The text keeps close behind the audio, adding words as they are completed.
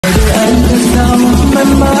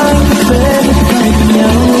mãi bên cạnh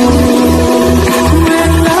nhau.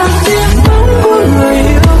 Nguyện là tiếng nói của người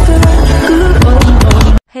yêu thương cứ ôm.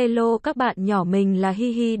 Hello các bạn nhỏ, mình là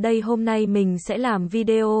Hihi đây. Hôm nay mình sẽ làm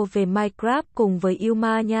video về Minecraft cùng với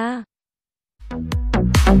Yuma nha.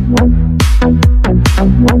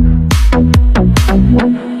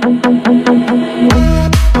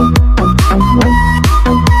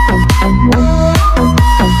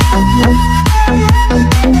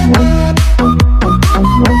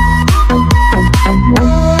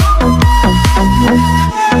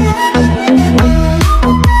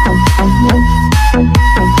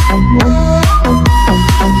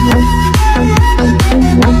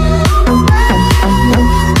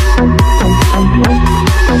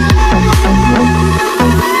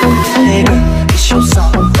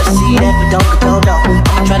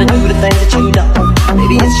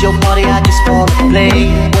 Your party, I just wanna play.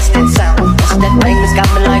 What's that sound? What's that thing that's got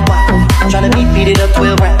me like wow? Tryna beat it up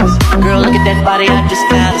 12 rounds. Girl, look at that body, I just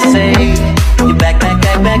gotta say. You back, pick it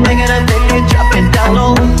up, then you drop it down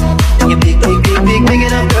low. You pick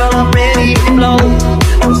it up, girl, I'm ready to blow.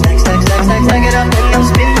 I'm stack it up, and I'm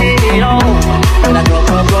spinning it all. And I grow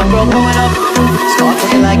it up. Start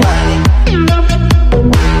looking like Miley.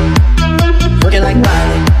 Looking like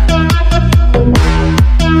Miley.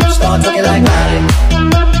 Start looking like Miley.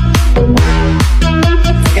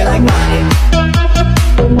 Like Miley.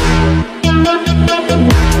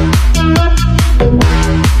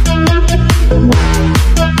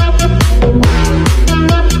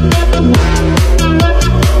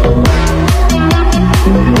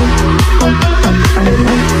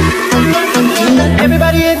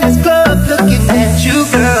 Everybody in this club looking at you,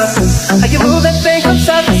 girl. How you move that thing from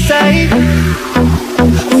side to side?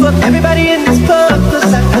 Fuck everybody in this club,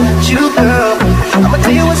 'cause I got you, girl. I'ma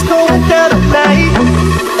tell you what's going down tonight.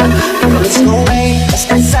 Girl, it's no way, that's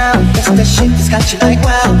that sound, that's that shit that's got you like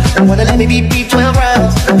wow. And wanna let me beat 12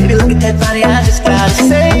 rounds. Baby, look at that body, I just gotta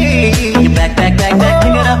say. You back, pick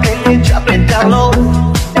it up and you drop it down low.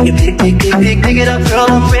 You pick it up, girl,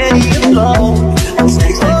 I'm ready to blow. I'm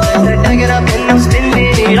stack it up and I'm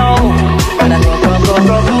spinning it all. And I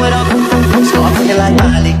grow it up, start looking like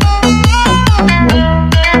Miley.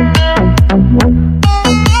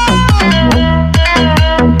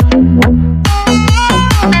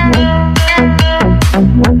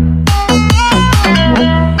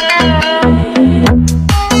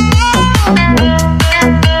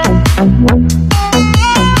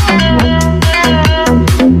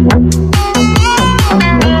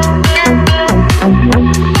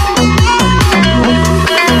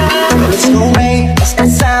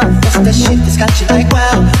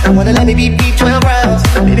 Wanna let me beat 12 rounds.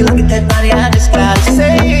 Baby, look at that body, I just gotta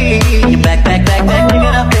say. You back, pick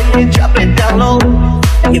it up and you drop it down low.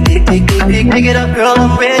 You pick it up, girl,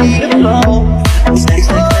 I'm ready to blow. I'm stack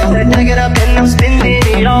it up and I'm spinning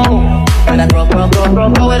it all. And I grow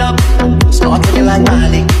it up. Start looking like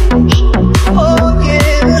Miley. Oh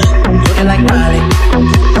yeah, looking like Miley.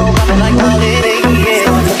 Oh, popping like Miley, yeah.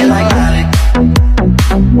 Start looking like Miley.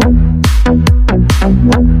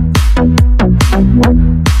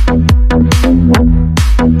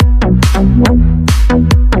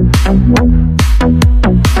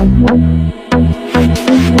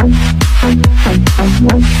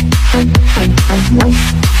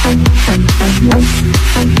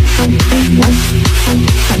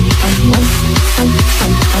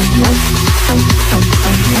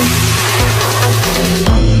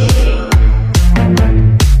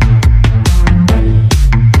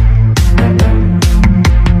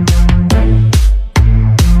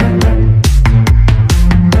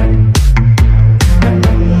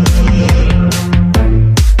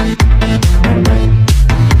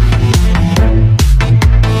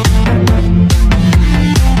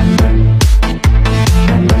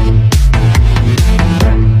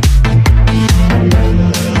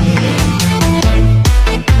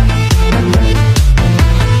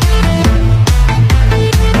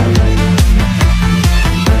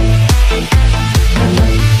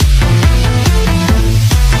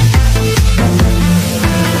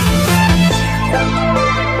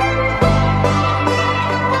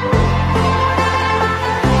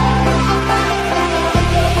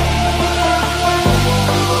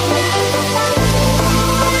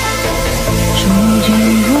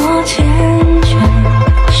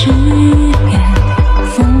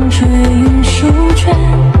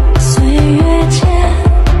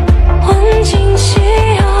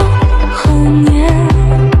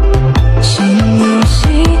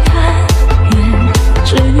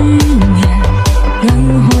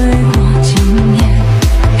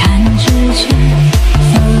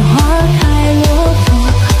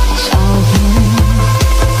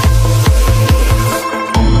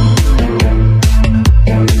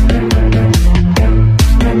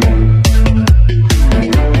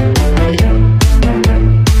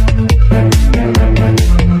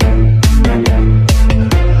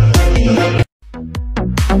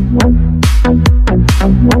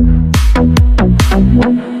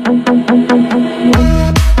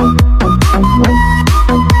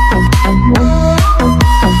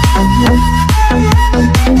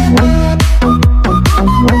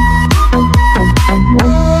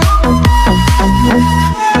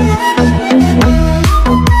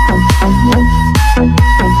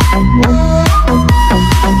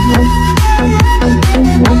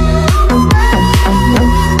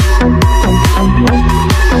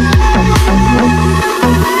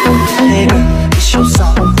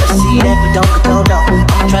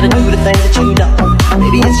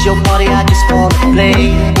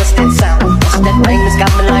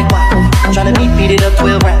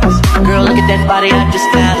 that body, I just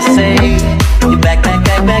gotta say, you back, back,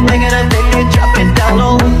 back, back, back it up, then you drop it down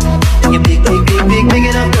low. You big, big, big, big, big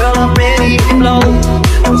it up, girl, I'm ready to blow.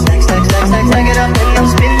 Stack, stack, stack, stack, stack it up, and I'm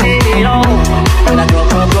spinning it all. When I grow,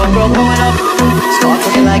 grow, grow, grow, grow it up, start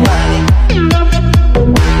looking like Miley,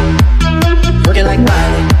 looking like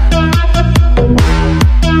Miley.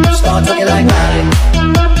 Start looking like Miley,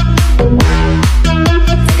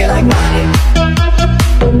 looking like Miley.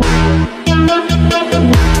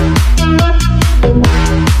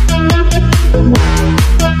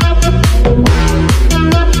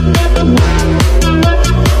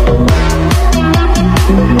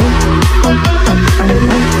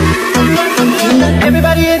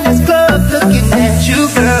 Everybody in this club looking at you,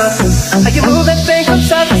 girl. How you move that thing from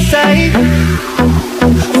side to side.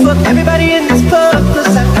 Fuck everybody in this club,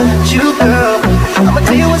 'cause I got you, girl. I'ma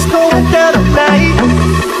tell you what's going down tonight.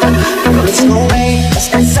 Girl, it's no way, that's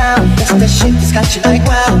that sound, that's that shit that's got you like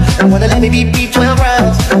wow. Don't wanna let me beat 12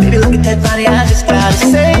 rounds. Baby, look at that body, I just gotta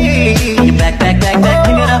say, you back, back, back, back,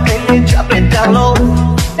 pick it up and you drop it down low.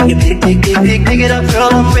 You pick, pick, pick, pick, pick it up, girl,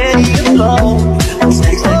 I'm ready to blow.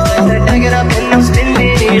 Stack, stack, stack, stack, stack it up and I'm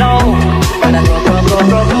spinning it all. When I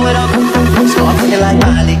grow it up, start looking like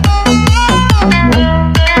Miley.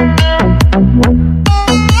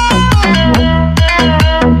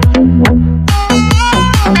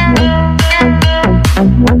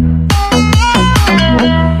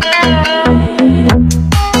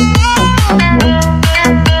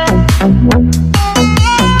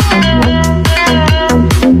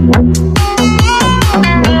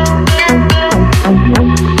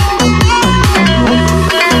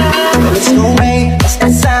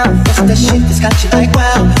 Got you like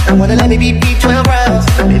wow. Don't wanna let me beat 12 rounds.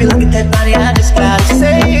 Baby, look at that body, I just gotta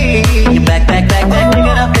say, you back, back, back, back, pick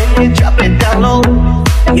it up and you drop it down low.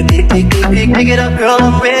 You pick, pick, pick, pick, pick it up, girl,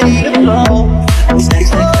 I'm ready to blow. Stack,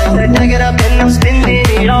 stack, stack, stack, stack it up and I'm spinning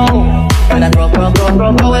it all. When I grow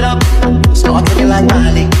it up, start looking like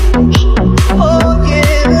Miley. Oh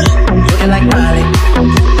yeah, looking like Miley.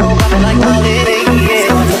 Oh, popping like Miley, yeah.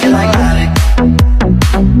 Start looking like Miley.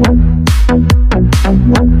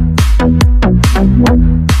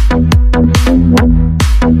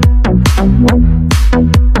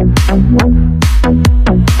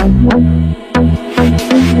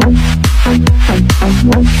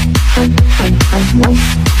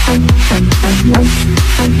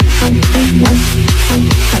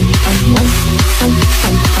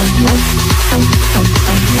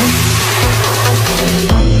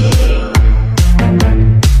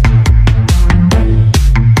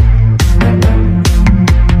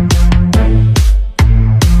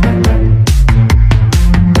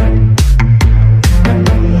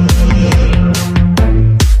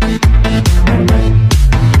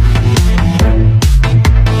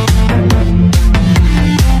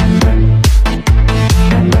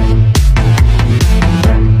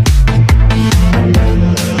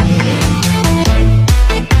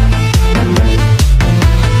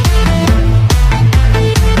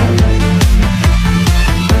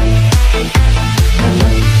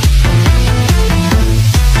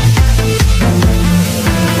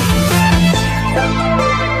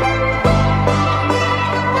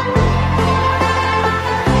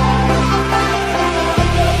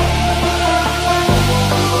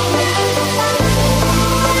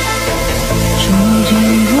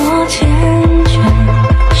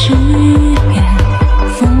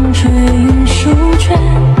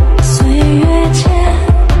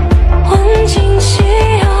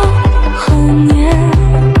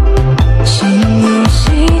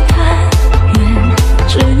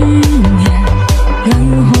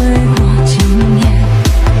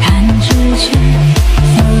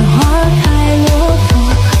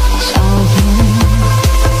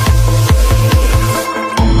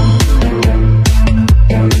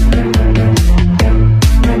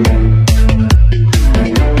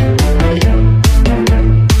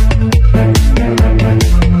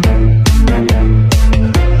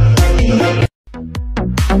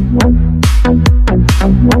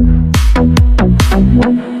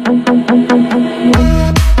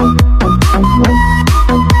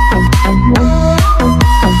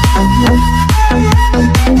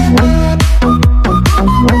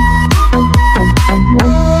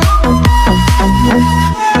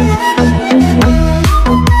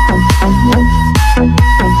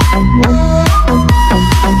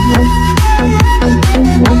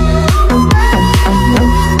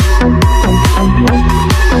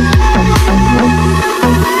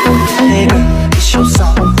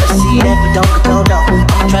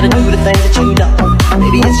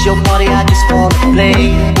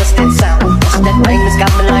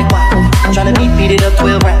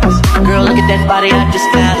 that body, I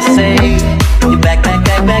just gotta say. You back, back,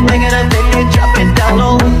 back, back, back it up, then you drop it down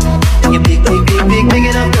low. You big, big, big, big, big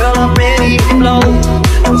it up, girl, I'm ready to blow.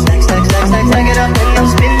 Stack, stack, stack, stack, stack it up, and I'm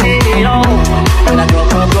spinning it all. When I grow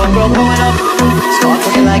it up, start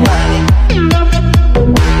looking like Miley.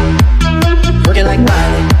 Looking like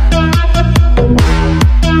Miley.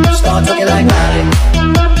 Start looking like Miley.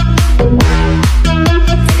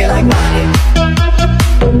 Looking like Miley.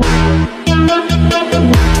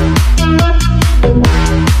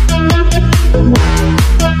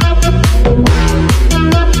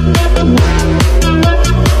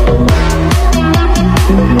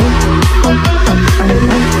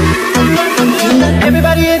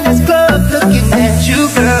 Everybody in this club looking at you,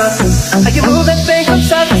 girl. How you move that thing from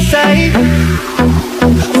side to side.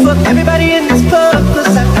 Fuck everybody in this club,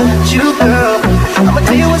 'cause I got you, girl. I'ma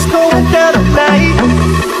tell you what's going down tonight.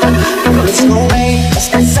 Girl, it's no way, that's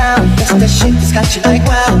that sound, that's that shit that's got you like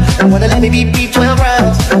wow. Don't wanna let me beat 12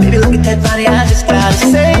 rounds. Baby, look at that body, I just gotta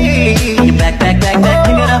say. You back, back, back, back,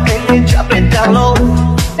 pick it up and you drop it down low.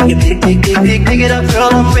 You pick, pick, pick, pick, pick it up, girl,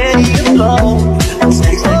 I'm ready to blow.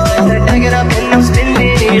 Stack, stack, stack, stack, stack it up and I'm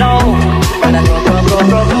spinning it all. When I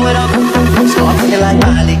grow it up, start looking like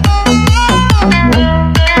Miley.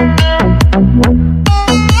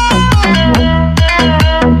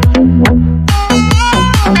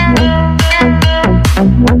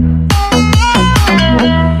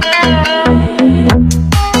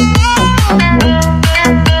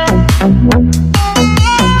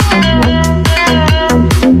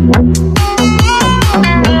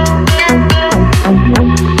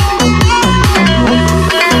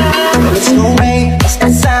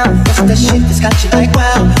 Got you like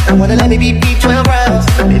wow. Don't wanna let me beat 12 rounds.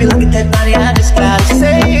 Baby, look at that body, I just gotta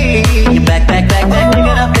say. You back, back, back, back, pick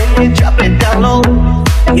it up and you drop it down low.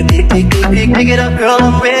 You pick, pick, pick, pick, pick it up, girl,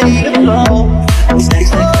 I'm ready to blow. Stack,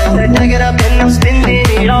 stack, stack, stack, stack it up and I'm spinning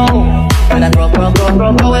it all. When I grow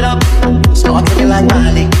it up, start looking like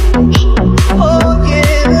Miley. Oh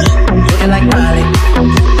yeah, looking like Miley.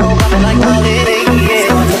 Don't pop it like Miley, yeah.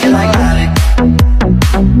 Start looking like Miley.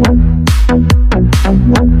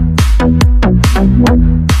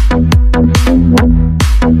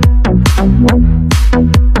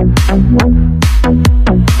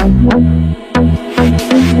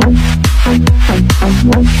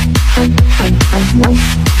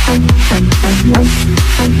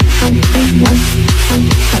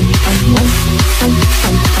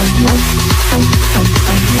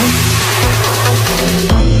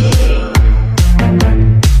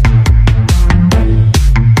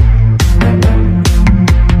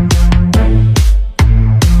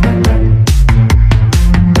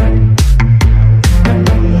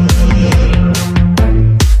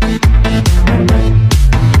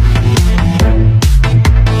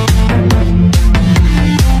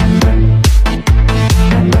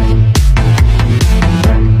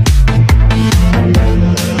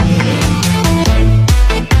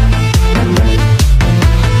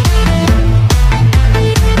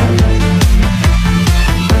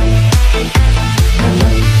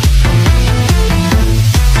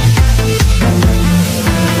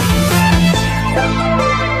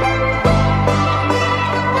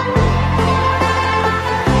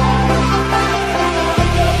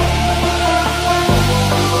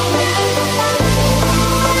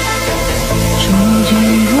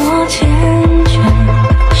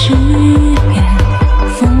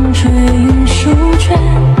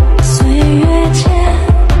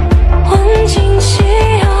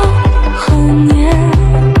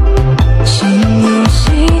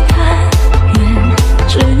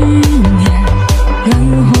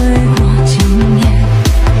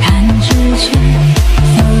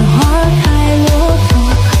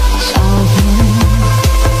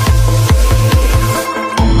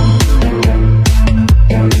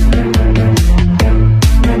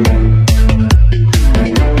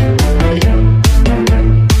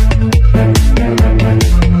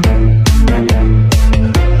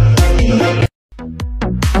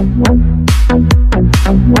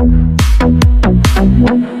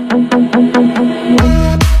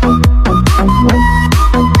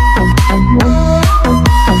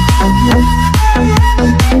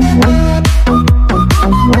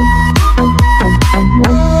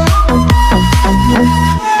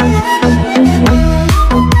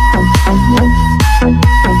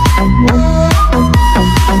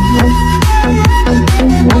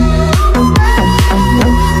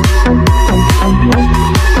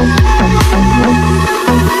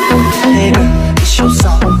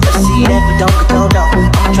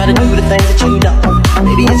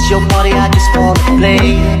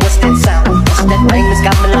 What's that sound? What's that thing that's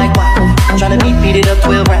got me like wow? I'm tryna beat it up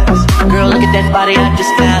 12 rounds. Girl, look at that body, I just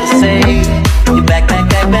gotta say, you back, pick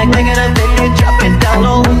it up, then you drop it down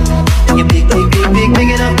low. And you pick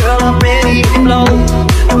it up, girl, I'm ready to blow.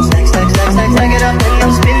 Stack it up, then I'm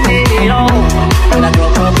spinning it all. When I grow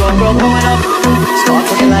it up, start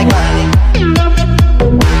looking like Miley.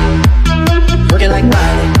 Looking like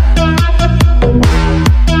Miley.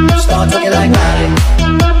 Start looking like Miley.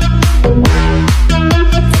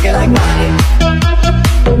 Looking like Miley.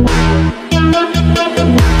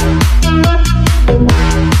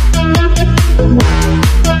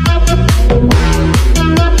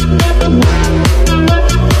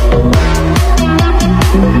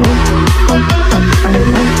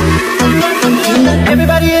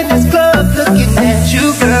 Everybody in this club looking at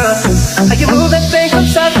you, girl. How you move that thing from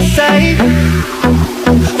side to side.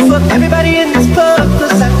 Fuck everybody in this club,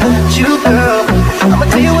 cause I got you, girl. I'ma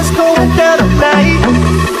tell you what's going down tonight.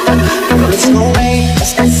 Girl, it's no way,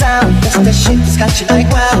 that's that sound, that's that shit that's got you like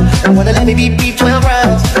wow. And wanna let me beat 12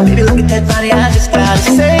 rounds. Baby, look at that body, I just gotta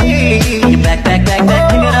say, you back, pick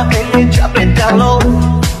it up and you drop it down low.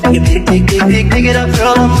 And you pick it up,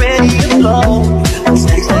 girl, I'm ready to blow.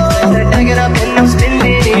 Stack it up and I'm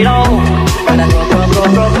spinning it all. When I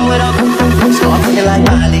grow it up, start looking like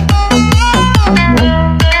Miley.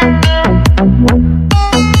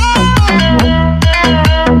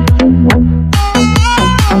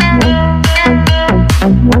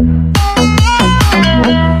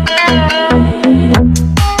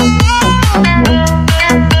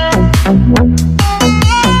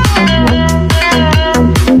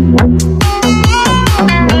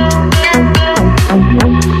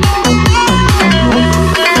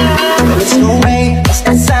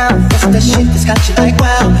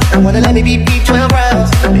 Let me beat 12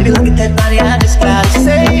 rounds. Baby, look at that body, I just gotta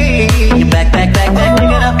say, you back, pick it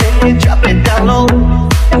up and you drop it down low.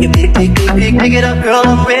 And you pick it up, girl,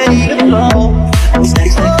 I'm ready to blow.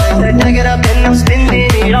 Stack it up and I'm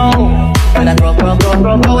spinning it all. When I grow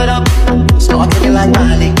it up, start looking like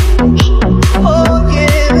Miley. Oh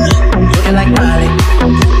yeah, looking like Miley.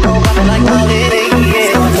 Oh, popping like Miley,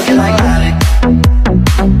 yeah. Start looking like Miley.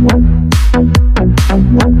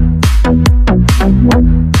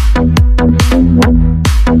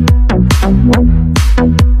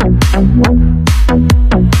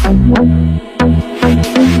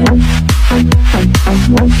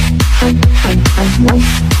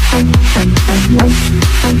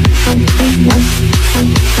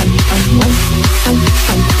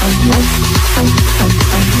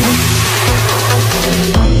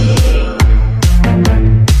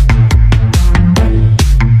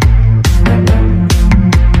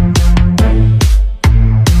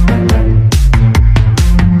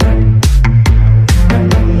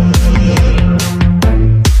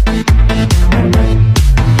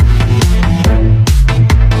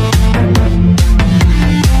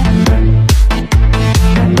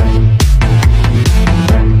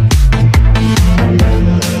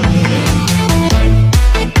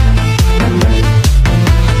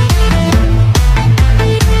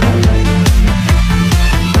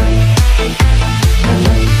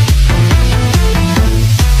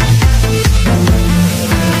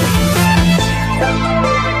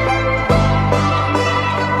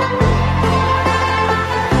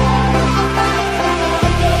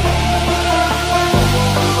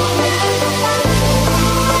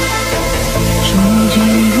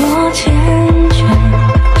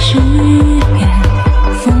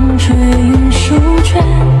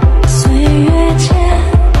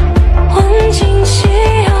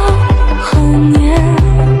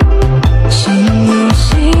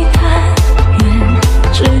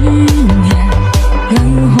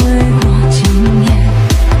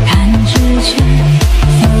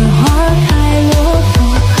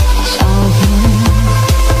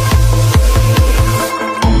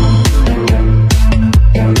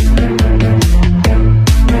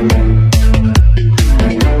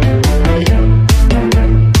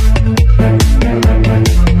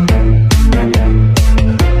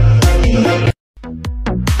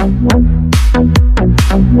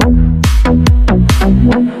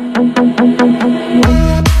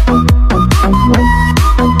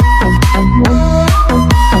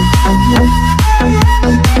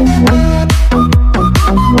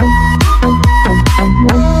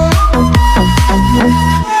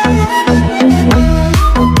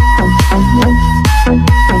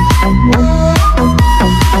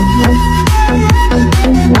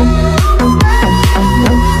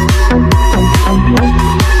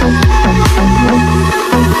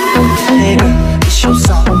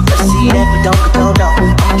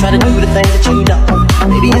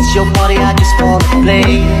 It's your party, I just wanna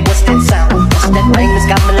play. What's that sound? What's that thing that's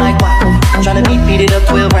got me like wow? tryna beat it up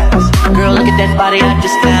 12 rounds. Girl, look at that body, I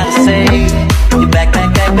just gotta say. You back it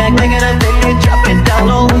up, then you drop it down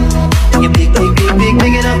low. You pick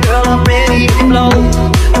it up, girl, I'm ready to blow.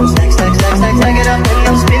 I'm stack it up, and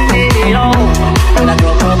I'm spinning it all. When I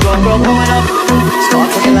grow it up, start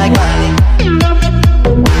looking like Miley.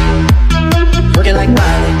 Looking like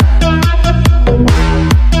Miley.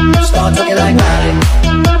 Start looking like Miley.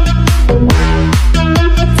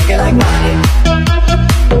 Looking like Miley.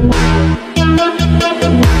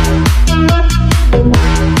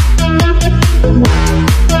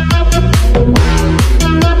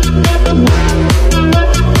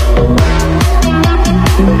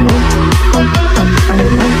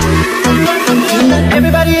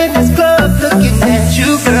 Everybody in this club looking at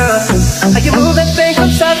you, girl. How you move that thing from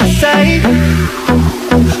side to side.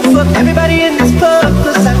 Fuck everybody in this club,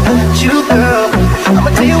 'cause I got you, girl. I'ma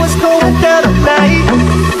tell you what's going down tonight.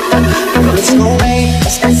 Girl, it's no rain,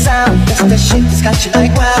 that's that sound, that's that shit that's got you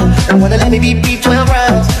like wow. Don't wanna let me beat 12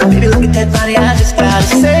 rounds. Baby, look at that body, I just gotta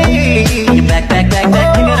say. You back it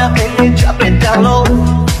up and you drop it down low.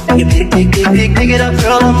 You pick it up,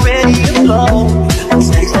 girl, I'm ready to blow. I'm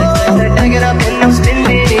stack it up and I'm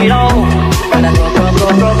spinning it all. When I grow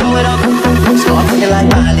it up, start looking like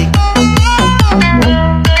Miley.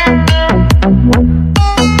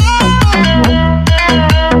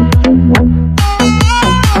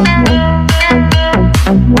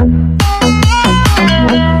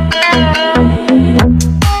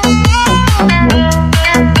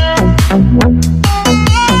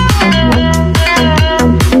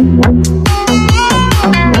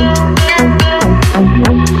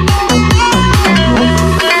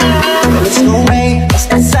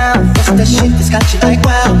 Got you like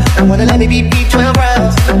wow. Don't wanna let me beat 12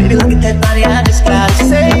 rounds. Baby, look at that body, I just gotta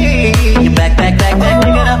say. You back it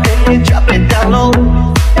up and you drop it down low.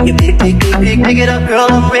 You pick it up, girl,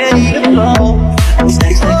 I'm ready to blow. I'm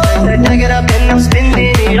stack it up and I'm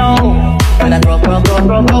spinning it all. When I grow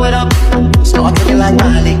it up, start looking like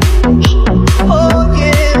Miley. Oh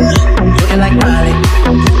yeah, looking like Miley.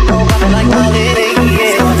 Oh, popping like Miley,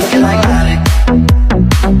 yeah. Start looking like Miley.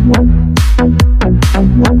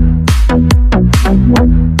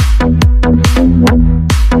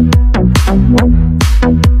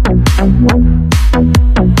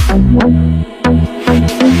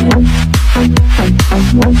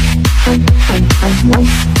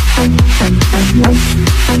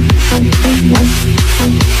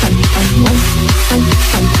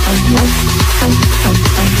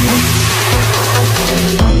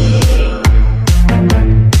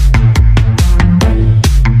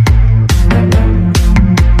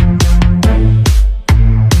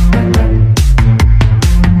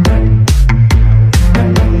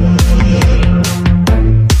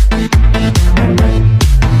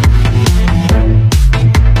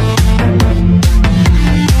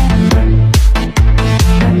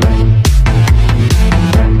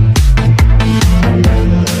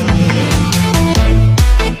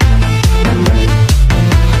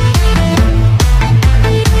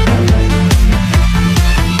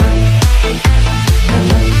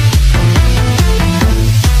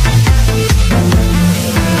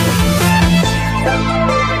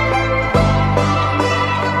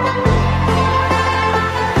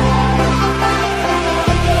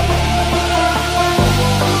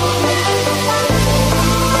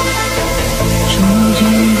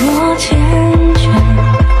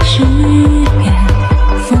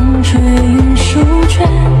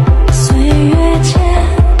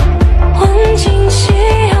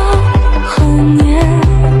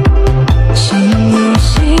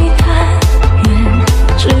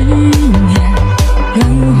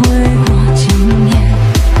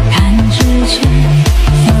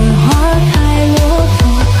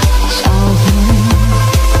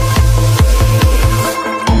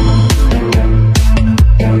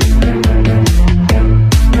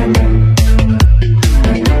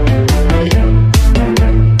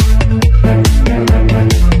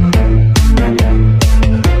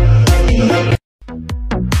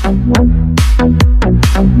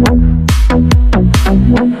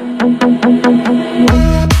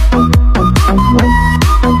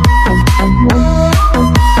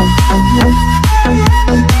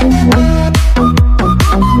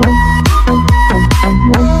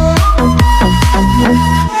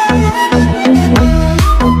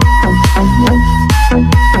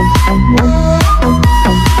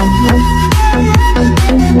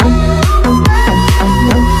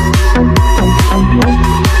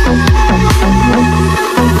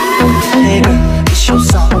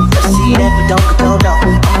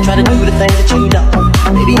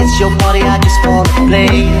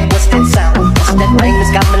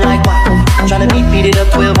 moving like wow. Tryna beat it up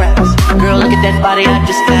 12 rounds. Girl, look at that body, I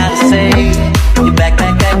just gotta say. You back, pick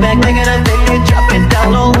it up, then you drop it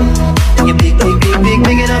down low. And you pick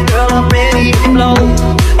it up, girl, I'm ready to blow.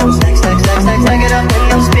 Stack it up,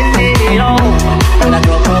 and I'm spinning it all. When I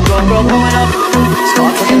go it up,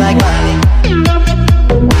 start looking like Miley.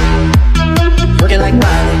 Looking like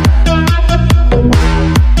Miley.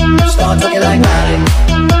 Start looking like Miley.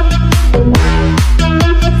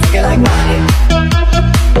 Looking like Miley.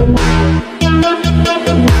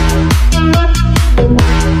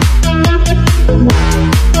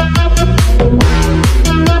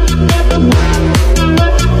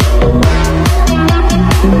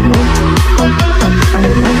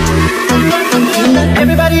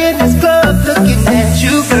 Everybody in this club looking at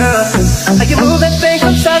you, girl. How you move that thing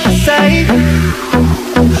from side to side.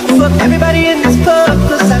 Fuck everybody in this club,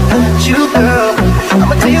 cause I got you, girl.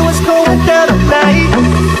 I'ma tell you what's going down tonight.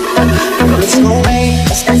 Girl, it's no way,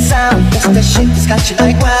 that's that sound. That's that shit that's got you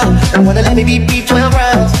like wow. Don't wanna let me beat 12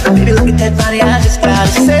 rounds. Baby, look at that body, I just gotta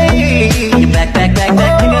say. You back, pick it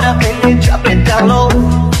up and you drop it down low.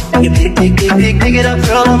 And you pick it up,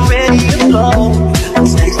 girl, I'm ready to blow.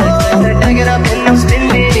 Stack it up and I'm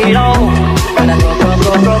spinning it all. When I go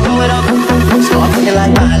it up, start looking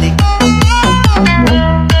like Miley.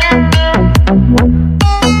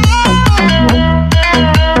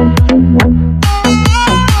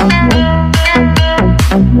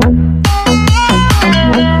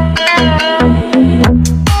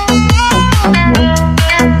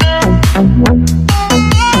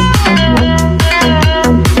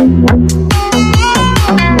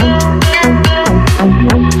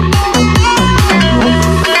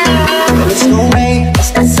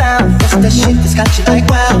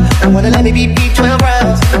 Don't wanna let me beat 12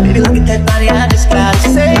 rounds. Baby, look at that body, I just gotta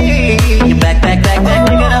say. You back, pick it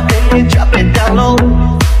up and you drop it down low.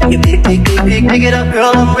 And you pick it up,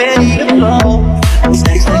 girl, I'm ready to blow.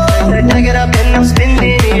 Stack it up and I'm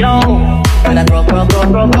spinning it all. When I grow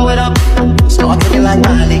it up, start looking like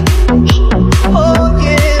Miley. Oh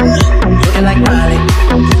yeah, looking like Miley.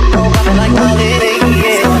 Oh, popping like Miley,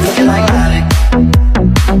 yeah. Start looking like Miley.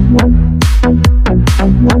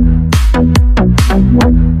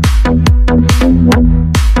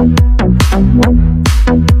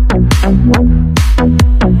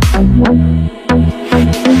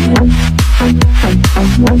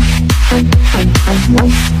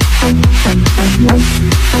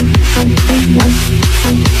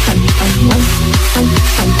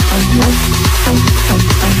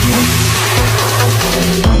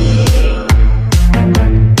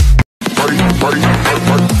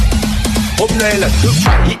 Hôm nay là thứ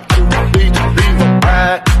bảy,